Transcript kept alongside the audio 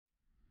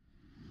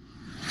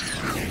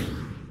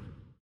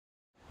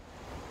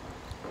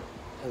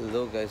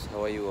Hello guys,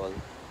 how are you all?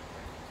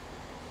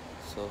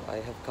 So I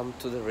have come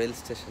to the rail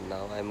station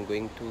now. I'm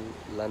going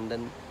to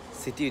London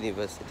City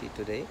University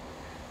today,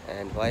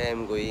 and why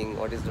I'm going,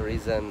 what is the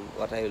reason,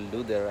 what I will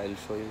do there, I will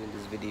show you in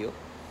this video.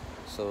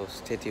 So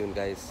stay tuned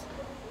guys.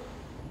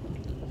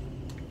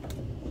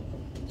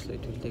 So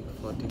it will take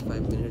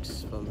 45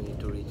 minutes for me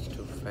to reach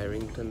to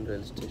Farrington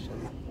rail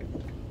station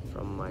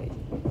from my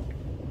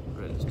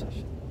rail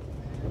station.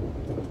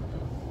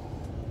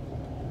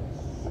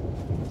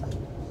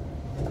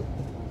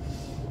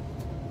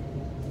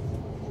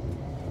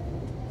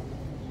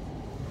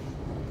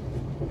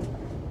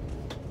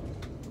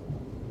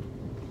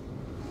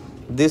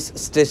 This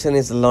station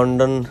is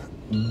London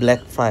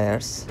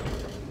Blackfriars,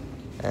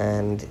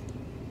 and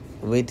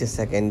wait a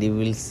second, you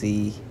will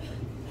see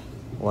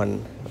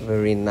one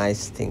very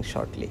nice thing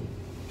shortly.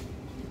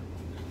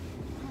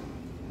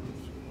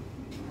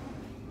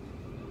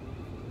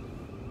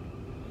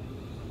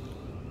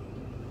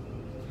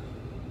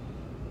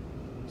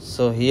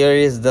 So here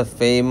is the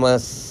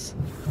famous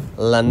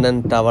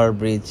London Tower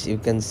Bridge. You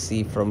can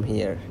see from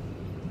here.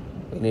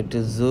 We need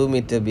to zoom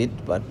it a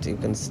bit, but you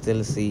can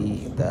still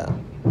see the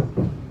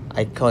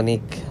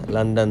iconic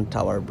London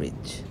Tower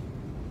Bridge.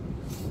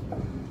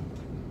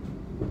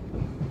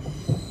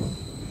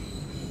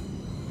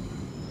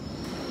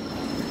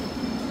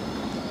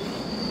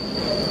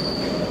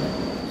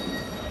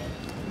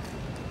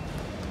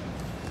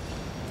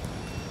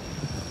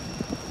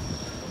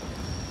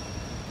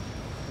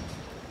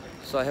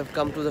 So I have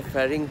come to the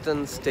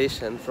Farrington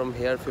station. From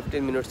here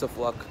 15 minutes of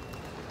walk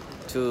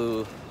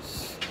to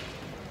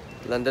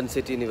London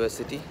City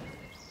University.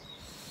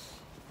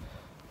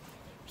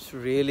 It's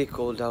really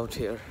cold out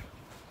here.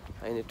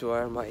 I need to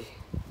wear my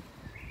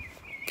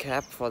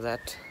cap for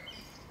that.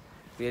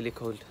 Really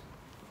cold.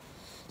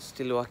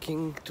 Still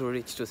walking to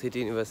reach to City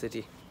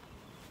University.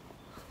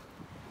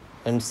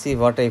 And see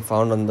what I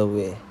found on the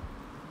way.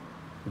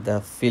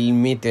 The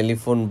filmy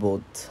telephone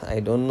booth.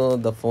 I don't know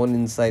the phone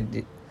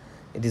inside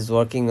it is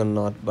working or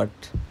not, but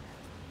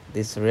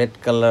this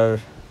red color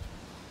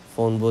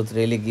phone booth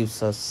really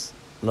gives us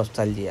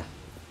nostalgia.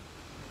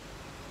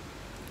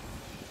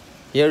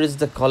 Here is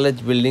the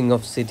college building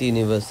of City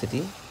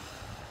University.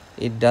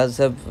 It does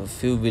have a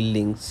few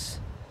buildings,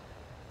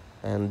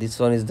 and this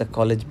one is the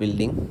college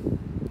building.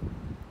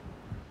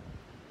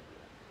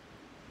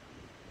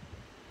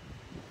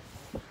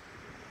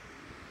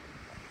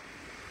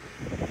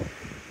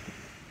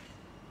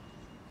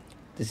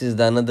 This is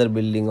the another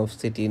building of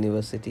City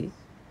University,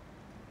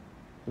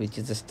 which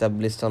is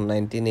established on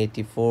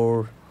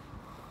 1984,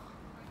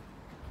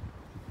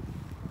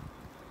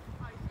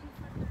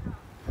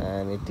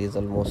 and it is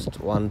almost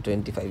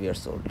 125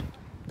 years old.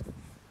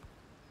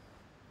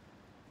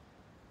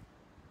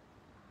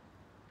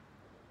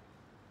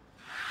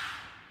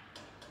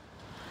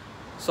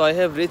 So I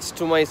have reached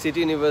to my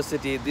City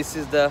University. This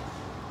is the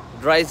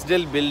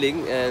Drysdale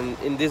building, and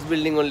in this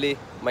building only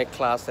my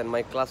class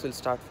will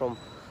start from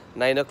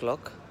 9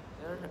 o'clock,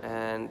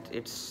 and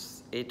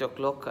it's 8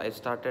 o'clock. I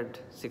started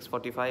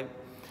 6:45.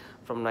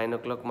 From 9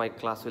 o'clock my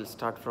class will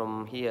start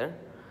from here,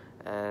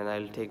 and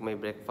I'll take my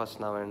breakfast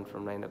now, and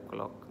from 9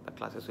 o'clock the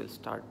classes will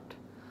start.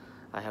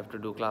 I have to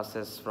do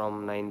classes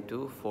from 9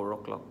 to 4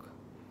 o'clock.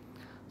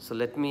 So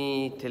let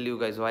me tell you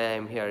guys why I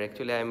am here.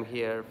 Actually I am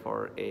here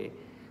for a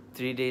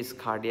 3 days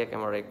cardiac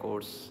MRI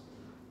course.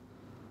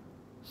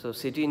 So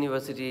City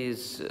University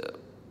is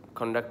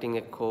conducting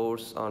a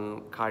course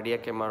on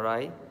cardiac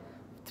MRI,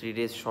 3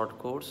 days short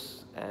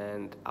course,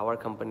 and our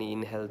company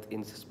InHealth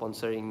is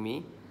sponsoring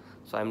me.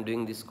 So I'm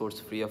doing this course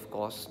free of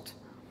cost.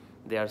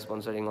 They are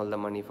sponsoring all the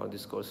money for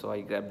this course, so I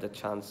grabbed the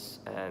chance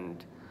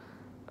and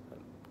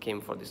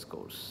came for this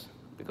course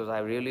because I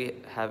really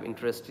have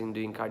interest in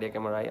doing cardiac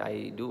MRI.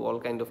 I do all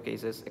kind of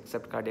cases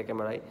except cardiac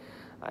MRI.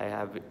 I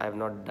have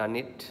not done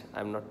it.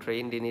 I'm not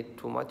trained in it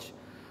too much.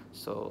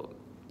 So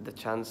the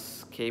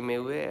chance came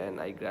away and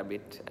I grabbed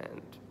it,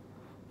 and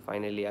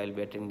finally I'll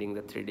be attending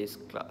the 3 days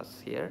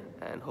class here,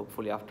 and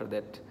hopefully after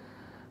that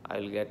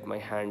I'll get my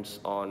hands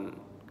on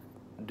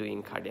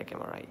doing cardiac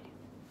MRI.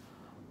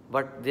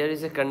 But there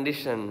is a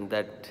condition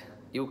that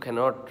you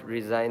cannot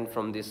resign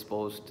from this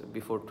post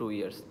before 2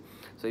 years.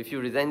 So if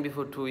you resign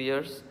before 2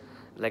 years,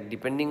 like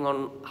depending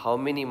on how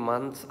many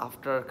months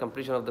after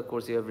completion of the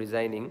course you have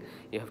resigning,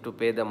 you have to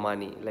pay the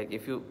money. Like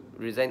if you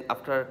resign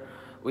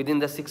within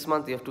the 6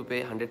 months, you have to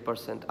pay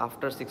 100%.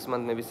 After 6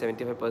 months, maybe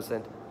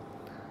 75%.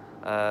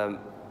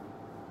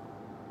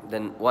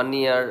 Then 1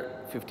 year,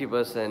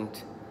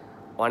 50%.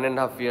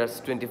 1.5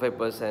 years,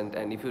 25%.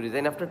 And if you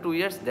resign after 2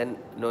 years, then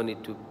no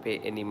need to pay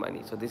any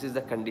money. So this is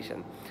the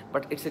condition.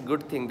 But it's a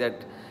good thing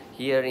that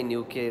here in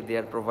UK they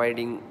are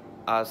providing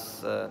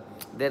us,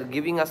 they're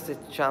giving us a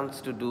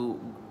chance to do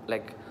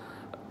like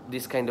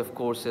this kind of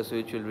courses,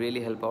 which will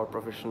really help our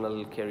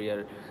professional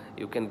career.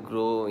 You can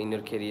grow in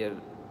your career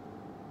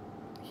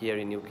here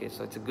in UK.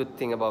 So it's a good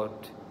thing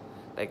about,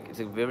 like, it's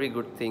a very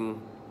good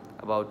thing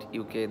about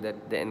UK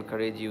that they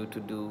encourage you to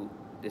do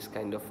this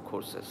kind of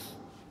courses.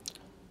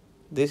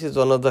 This is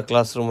one of the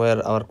classroom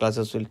where our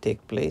classes will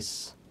take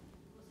place.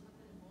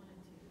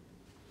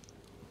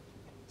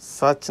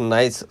 Such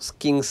nice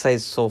king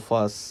size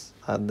sofas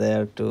are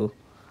there to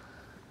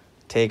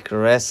take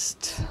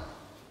rest.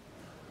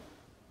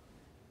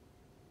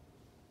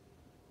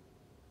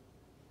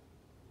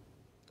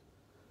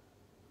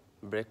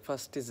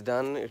 Breakfast is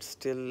done. It's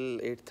still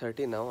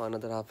 8:30 now.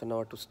 Another half an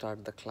hour to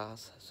start the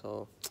class.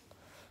 So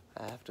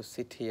I have to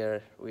sit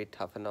here, wait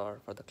half an hour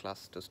for the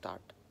class to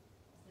start.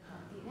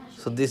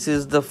 So this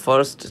is the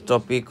first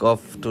topic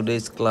of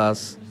today's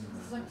class,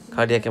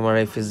 cardiac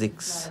MRI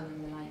physics.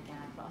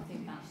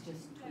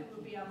 Flow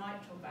would be our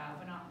mitral valve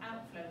and our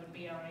outflow would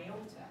be our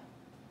aorta.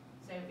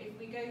 So if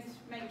we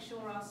make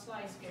sure our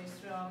slice goes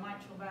through our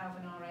mitral valve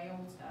and our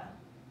aorta,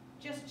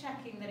 just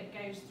checking that it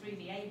goes through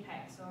the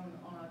apex on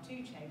our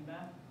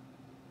two-chamber,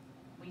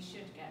 we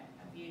should get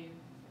a view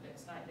that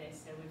looks like this.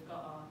 So we've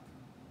got our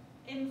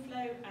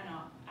inflow and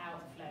our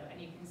outflow,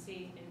 and you can see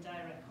in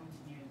direct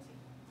continuity.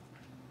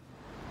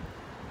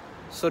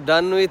 So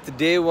done with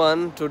day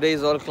one.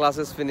 Today's all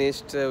classes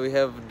finished. We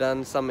have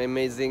done some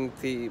amazing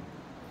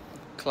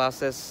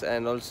classes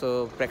and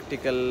also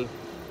practical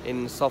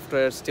in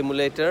software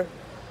stimulator.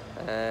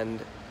 And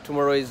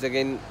tomorrow is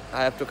again,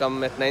 I have to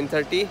come at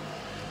 9:30.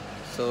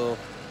 So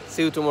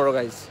see you tomorrow,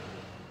 guys.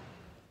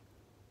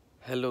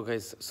 Hello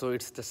guys, so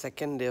it's the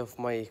second day of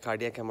my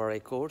cardiac MRI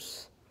course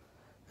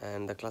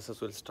and the classes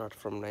will start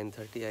from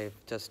 9:30. I've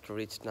just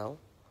reached now.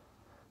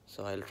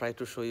 So I'll try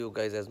to show you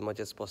guys as much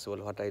as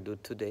possible what I do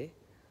today.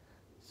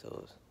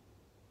 So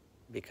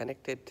be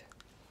connected.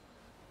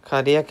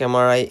 Cardiac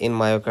MRI in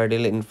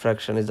myocardial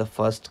infarction is the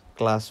first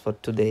class for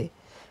today,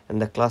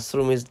 and the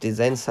classroom is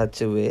designed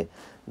such a way.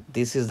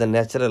 This is the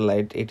natural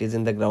light. It is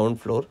in the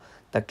ground floor.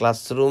 The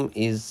classroom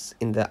is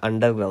in the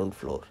underground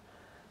floor,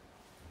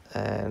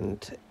 and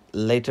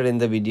later in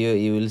the video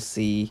you will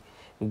see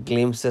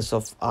glimpses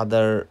of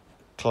other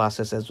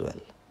classes as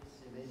well.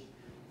 Image,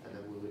 and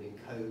then we would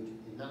encode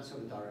in that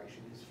sort of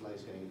direction because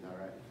flow's going in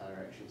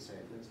direction, so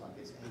it looks like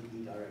it's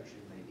AP direction,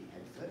 maybe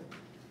head foot,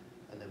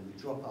 and then we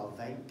drop our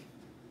venk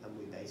and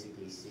we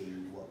basically see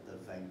what the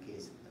venk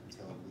is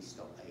until we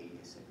stop the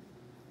aliasing.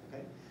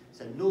 Okay,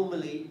 so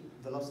normally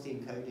velocity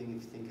encoding,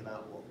 if you think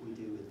about what we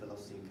do with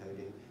velocity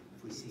encoding, if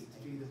we see to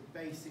do the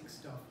basic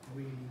stuff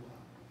really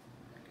well.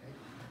 Okay,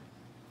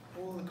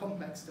 all the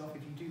complex stuff,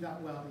 if you do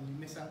that well and you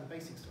miss out the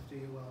basic stuff, do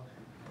you well,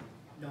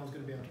 no one's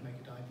going to be able to make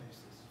a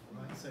diagnosis.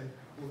 Right? So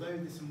although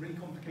there's some really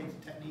complicated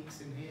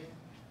techniques in here,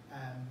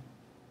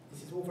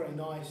 this is all very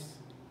nice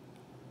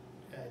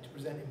to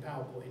present in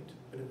PowerPoint,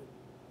 but of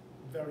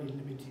very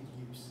limited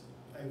use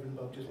over and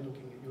above just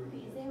looking at your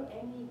image. Is there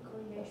any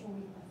correlation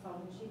with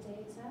pathology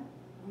data?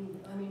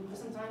 I mean,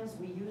 sometimes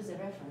we use a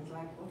reference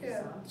like ultrasound.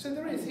 Yeah, so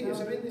there is here.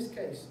 So in this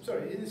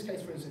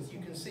case, for instance, you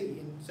can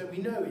see, so we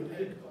know in...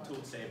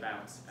 Talk today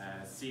about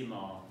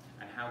CMR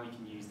and how we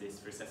can use this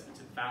for assessment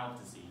of valve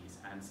disease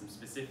and some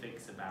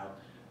specifics about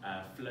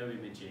flow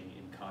imaging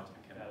in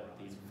cardiac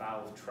MRI, these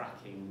valve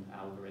tracking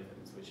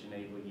algorithms which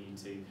enable you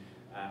to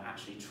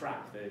actually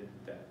track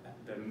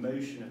the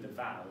motion of the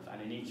valve,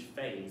 and in each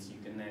phase you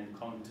can then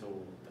contour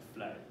the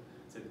flow.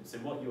 So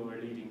what you're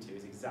alluding to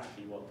is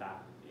exactly what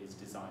that is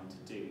designed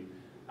to do,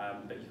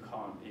 but you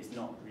can't, it's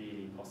not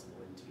really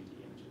possible in 2D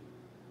imaging.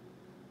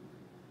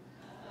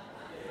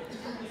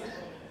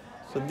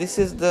 So this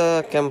is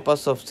the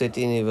campus of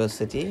City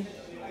University.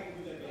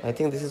 I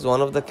think this is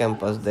one of the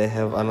campus. They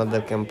have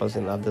another campus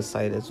in other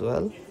side as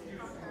well.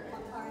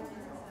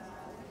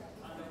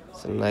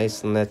 It's a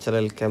nice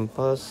natural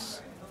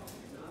campus.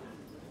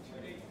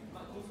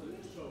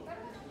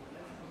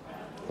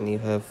 And you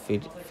have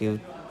few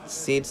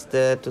seats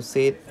there to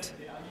sit.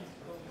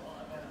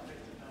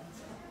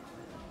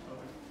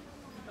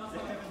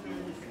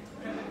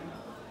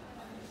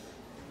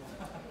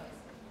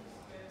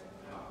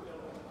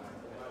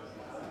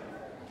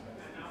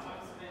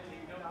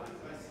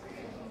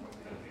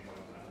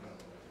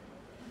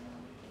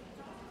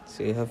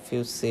 So you have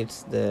few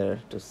seats there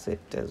to sit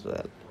as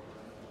well.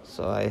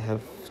 So I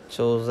have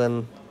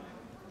chosen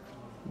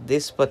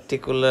this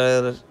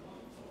particular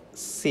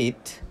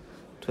seat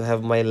to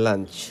have my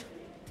lunch.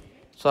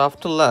 So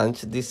after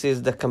lunch, this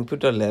is the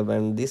computer lab,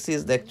 and this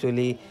is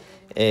actually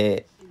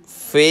a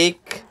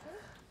fake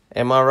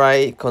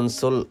MRI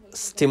console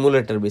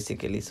stimulator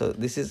basically. So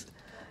this is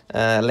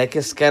like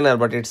a scanner,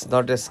 but it's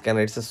not a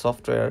scanner, it's a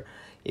software.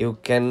 You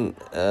can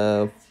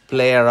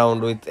play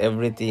around with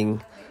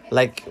everything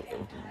like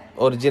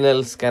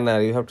original scanner.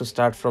 You have to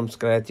start from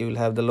scratch. You will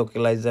have the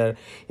localizer,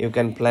 you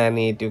can plan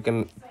it, you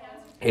can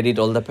edit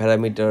all the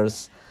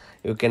parameters,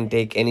 you can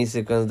take any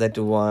sequence that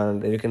you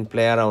want, you can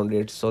play around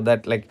it, so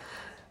that like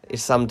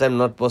it's sometimes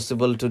not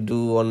possible to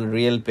do on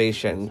real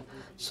patient.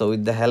 So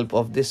with the help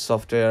of this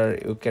software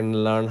you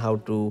can learn how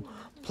to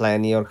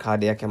plan your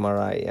cardiac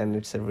MRI, and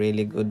it's a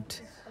really good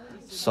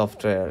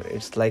software.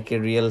 It's like a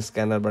real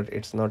scanner, but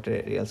it's not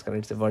a real scanner,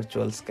 it's a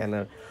virtual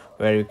scanner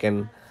where you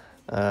can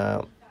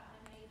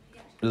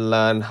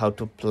learn how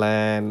to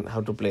plan, how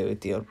to play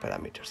with your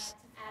parameters.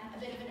 A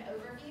bit of an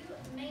overview,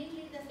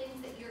 mainly the things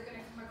that you're going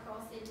to come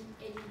across in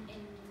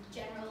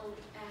general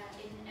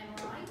in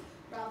MRI,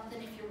 rather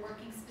than if you're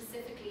working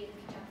specifically in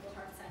the congenital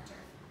heart center.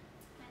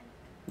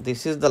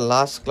 This is the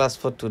last class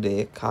for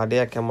today,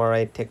 cardiac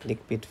MRI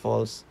technique,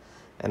 pitfalls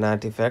and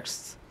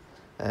artifacts.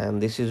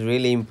 And this is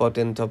really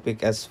important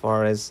topic as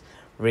far as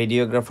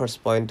radiographer's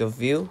point of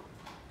view.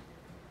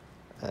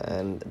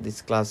 And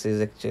this class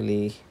is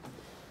actually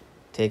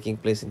taking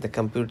place in the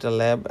computer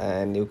lab,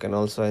 and you can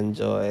also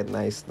enjoy a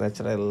nice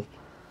natural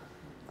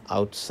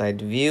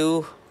outside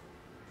view.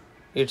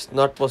 It's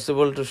not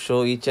possible to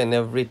show each and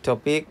every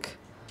topic.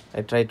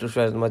 I try to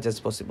show as much as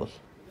possible.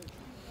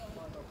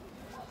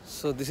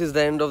 So this is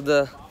the end of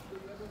the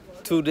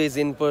 2 days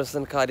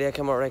in-person cardiac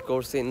MRI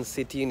course in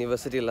City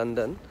University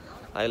London.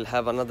 I'll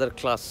have another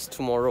class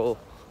tomorrow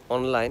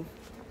online.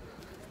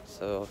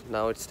 So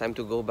now it's time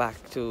to go back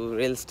to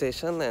rail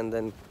station and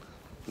then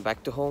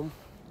back to home.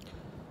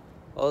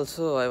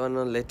 Also, I want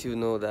to let you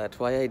know that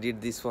why I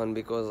did this one,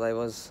 because I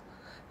was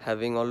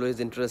having always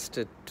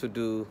interested to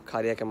do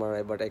cardiac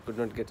MRI, but I could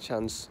not get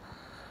chance.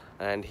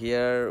 And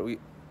here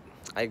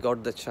I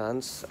got the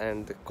chance,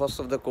 and the cost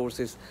of the course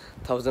is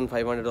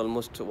 1,500,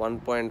 almost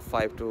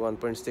 1.5 to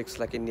 1.6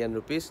 lakh Indian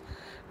rupees,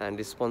 and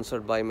is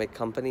sponsored by my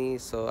company.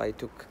 So I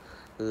took,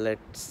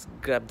 let's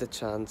grab the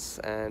chance.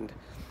 And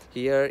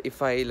here,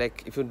 if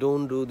you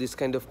don't do this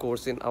kind of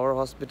course in our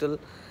hospital,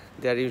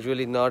 they are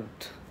usually not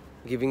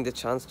giving the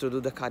chance to do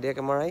the cardiac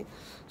MRI.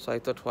 So I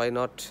thought, why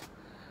not?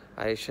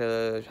 I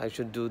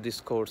should do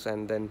this course,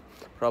 and then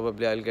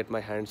probably I'll get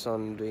my hands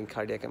on doing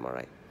cardiac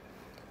MRI.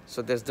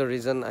 So that's the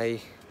reason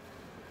I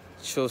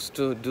chose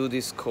to do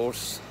this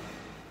course.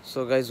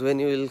 So guys, when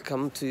you will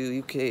come to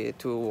UK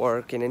to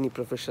work in any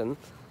profession,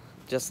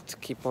 just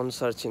keep on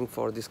searching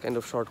for this kind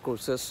of short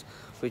courses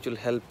which will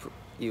help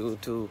you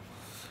to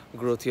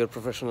grow your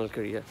professional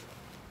career.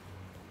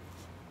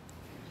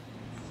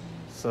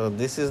 So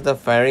this is the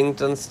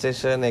Farrington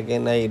station.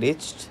 Again, I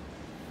reached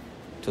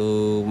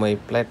to my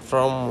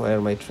platform where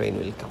my train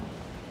will come.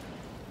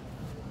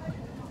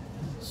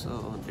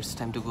 So it's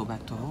time to go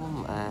back to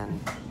home, and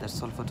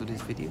that's all for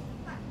today's video.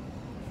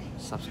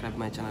 Subscribe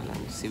my channel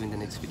and see you in the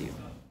next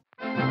video.